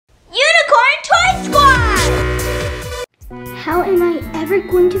How am I ever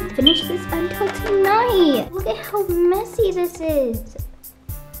going to finish this until tonight? Look at how messy this is.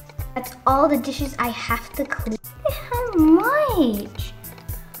 That's all the dishes I have to clean. Look at how much.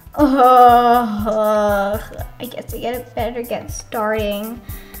 I guess I better get starting.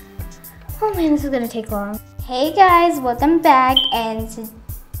 Oh man, this is gonna take long. Hey guys, welcome back, and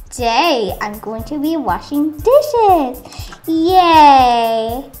today I'm going to be washing dishes.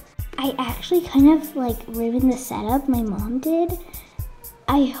 Yay! I actually kind of like ruined the setup my mom did.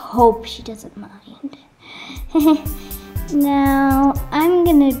 I hope she doesn't mind. Now I'm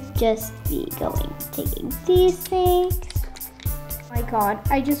gonna just be taking these things. Oh my god,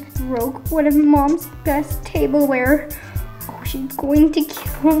 I just broke one of Mom's best tableware. Oh, she's going to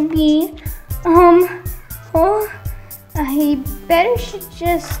kill me. I better should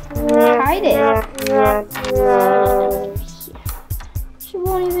just hide it. She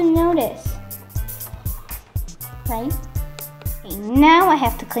won't even notice. Right? Okay, now I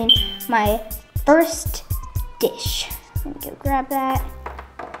have to clean my first dish. Let me go grab that.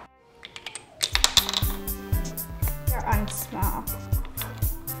 They're on small.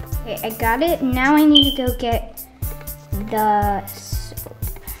 Okay, I got it. Now I need to go get the soap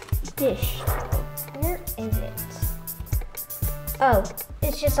dish. Where is it? Oh,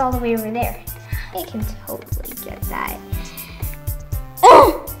 it's just all the way over there. I can totally get that.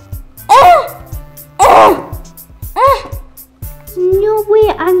 No way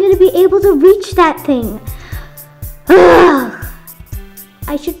I'm gonna be able to reach that thing.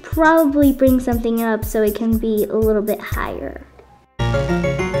 I should probably bring something up so it can be a little bit higher.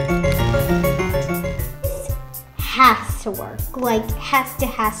 This has to work. Like, has to.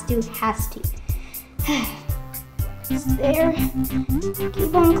 There.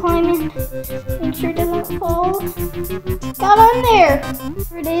 Keep on climbing. Make sure it doesn't fall. Got on there.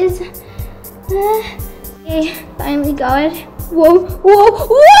 There it is. Okay, finally got it. Whoa, whoa,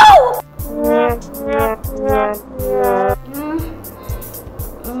 whoa!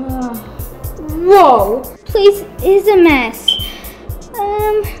 Whoa! Place is a mess.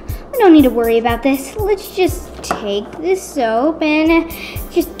 We don't need to worry about this. Let's just take this soap and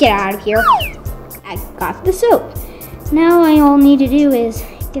just get out of here. I got the soap. Now all need to do is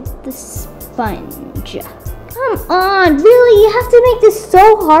get the sponge. Come on, really? You have to make this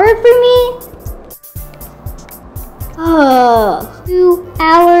so hard for me? Oh, 2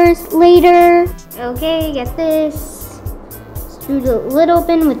 hours later. Okay, get this. Screw the lid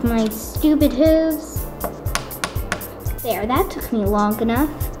open with my stupid hooves. There, that took me long enough.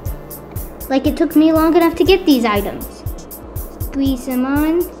 Like it took me long enough to get these items. Squeeze them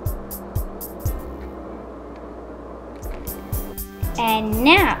on. And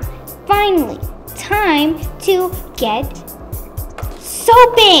now, finally, time to get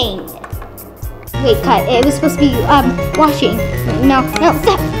soaping. Wait, cut. It was supposed to be washing. No, stop.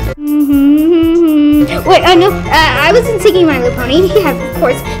 Wait, no. I wasn't singing My Little Pony. Yeah, of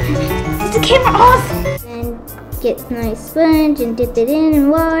course. Is the camera off? And get a nice sponge and dip it in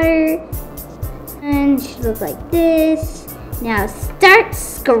water. And it should look like this. Now start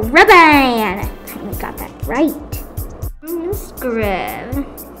scrubbing. I finally got that right. I'm gonna scrub.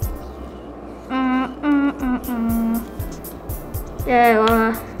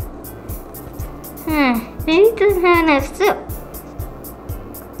 Maybe it doesn't have enough soap.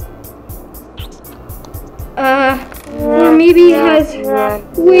 Or maybe it has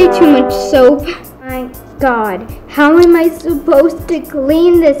way too much soap. My God, how am I supposed to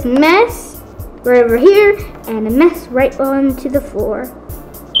clean this mess? Right over here, and a mess right onto the floor.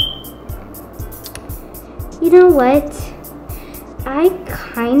 You know what? I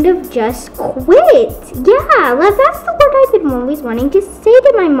kind of just quit. Yeah, that's the word I've been always wanting to say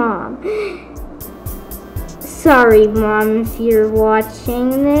to my mom. Sorry, Mom, if you're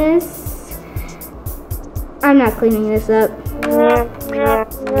watching this. I'm not cleaning this up. Hey,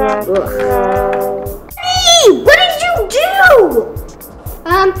 what did you do?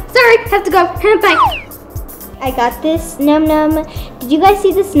 Sorry, have to go. Bye. I got this num num. Did you guys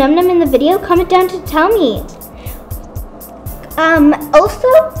see this num num in the video? Comment down to tell me. Also,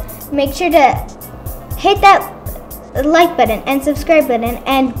 make sure to hit that like button and subscribe button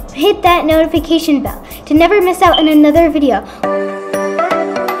and hit that notification bell to never miss out on another video.